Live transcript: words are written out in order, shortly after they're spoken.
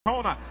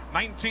Kona,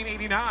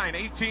 1989,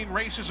 18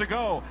 races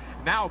ago.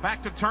 Now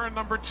back to turn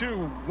number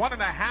 2.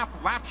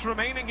 1.5 laps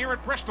remaining here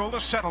at Bristol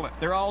to settle it.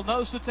 They're all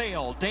nose to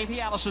tail.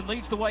 Davey Allison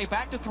leads the way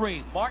back to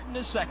 3. Martin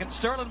is 2nd.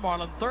 Sterling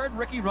Marlin 3rd.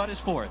 Ricky Rudd is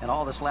 4th. And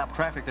all this lap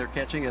traffic they're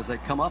catching as they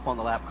come up on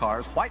the lap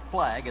cars. White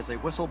flag as they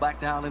whistle back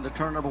down into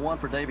turn number 1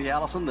 for Davey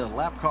Allison. The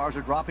lap cars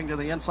are dropping to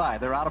the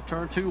inside. They're out of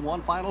turn 2.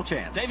 One final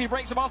chance. Davey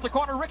breaks him off the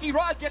corner. Ricky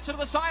Rudd gets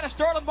into the side of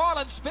Sterling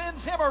Marlin.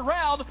 Spins him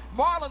around.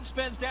 Marlin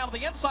spins down to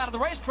the inside of the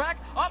racetrack.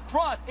 Up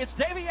front, it's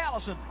Davey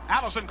Allison.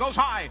 Allison goes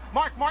high.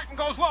 Mark Martin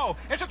goes low.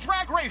 It's a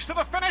drag race to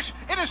the finish.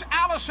 It is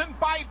Allison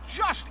by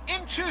just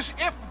inches,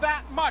 if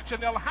that much.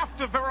 And they'll have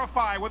to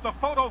verify with the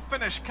photo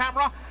finish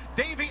camera.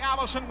 Davey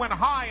Allison went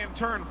high in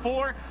turn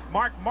 4.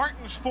 Mark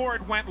Martin's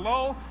Ford went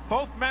low.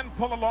 Both men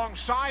pull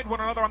alongside one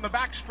another on the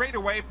back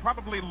straightaway,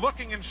 probably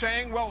looking and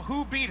saying, well,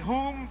 who beat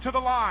whom to the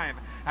line?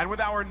 And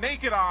with our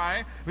naked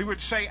eye, we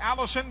would say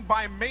Allison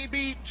by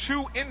maybe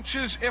 2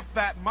 inches, if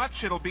that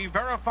much. It'll be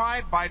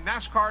verified by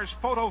NASCAR's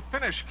photo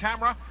finish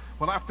camera.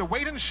 We'll have to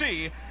wait and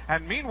see.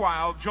 And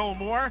meanwhile, Joel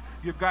Moore,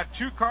 you've got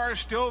 2 cars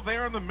still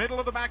there in the middle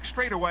of the back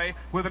straightaway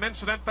with an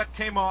incident that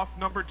came off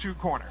number 2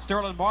 corner.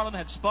 Sterling Marlin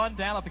had spun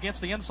down up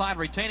against the inside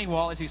retaining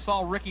wall as he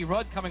saw Ricky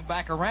Rudd coming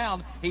back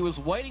around. He was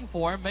waiting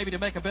for him, maybe to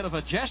make a bit of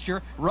a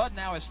gesture. Rudd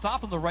now is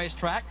stopping the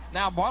racetrack.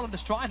 Now Marlin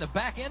is trying to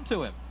back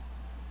into him.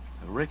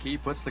 Ricky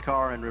puts the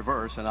car in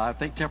reverse, and I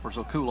think tempers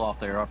will cool off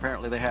there.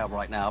 Apparently they have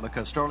right now,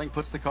 because Sterling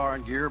puts the car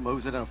in gear,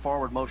 moves it in a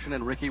forward motion,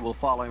 and Ricky will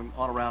follow him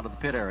on around to the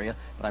pit area.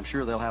 But I'm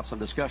sure they'll have some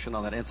discussion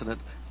on that incident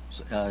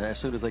as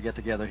soon as they get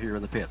together here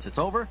in the pits. It's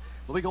over.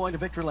 We'll be going to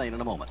victory lane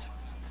in a moment.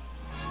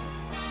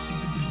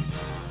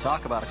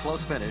 Talk about a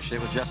close finish. It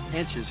was just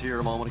inches here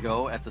a moment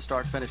ago at the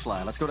start-finish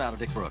line. Let's go down to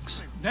Dick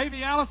Brooks.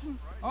 Davey Allison.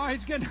 Oh,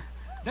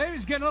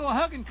 Davey's getting a little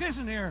hug and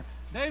kissing here.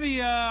 Davey,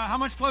 how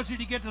much closer did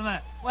you get to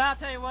that? Well, I'll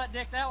tell you what,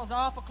 Dick, that was an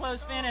awful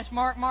close finish.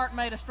 Mark Martin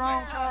made a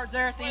strong charge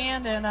there at the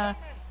end, and,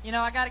 you know,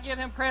 I got to give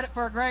him credit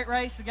for a great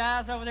race. The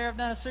guys over there have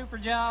done a super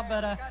job,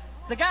 but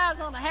the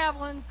guys on the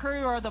Haviland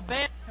crew are the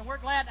best, and we're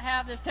glad to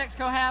have this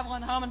Texaco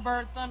Haviland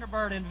Humminbird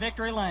Thunderbird in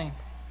victory lane.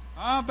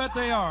 I bet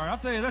they are. I'll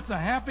tell you, that's a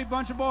happy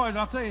bunch of boys.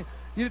 I'll tell you,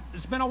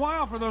 it's been a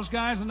while for those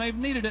guys, and they've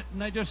needed it, and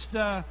they just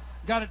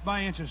got it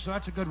by inches, so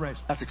that's a good race.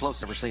 That's the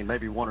closest I've ever seen.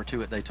 Maybe 1 or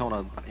 2 at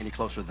Daytona, not any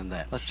closer than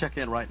that. Let's check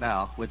in right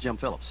now with Jim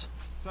Phillips.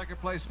 Second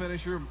place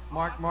finisher,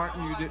 Mark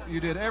Martin. You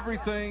did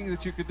everything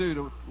that you could do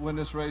to win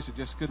this race. You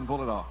just couldn't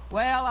pull it off.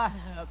 Well,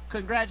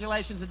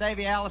 congratulations to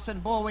Davey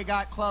Allison. Boy, we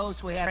got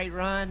close. We had a great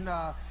run.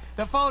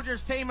 The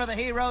Folgers team are the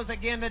heroes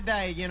again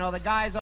today. You know, the guys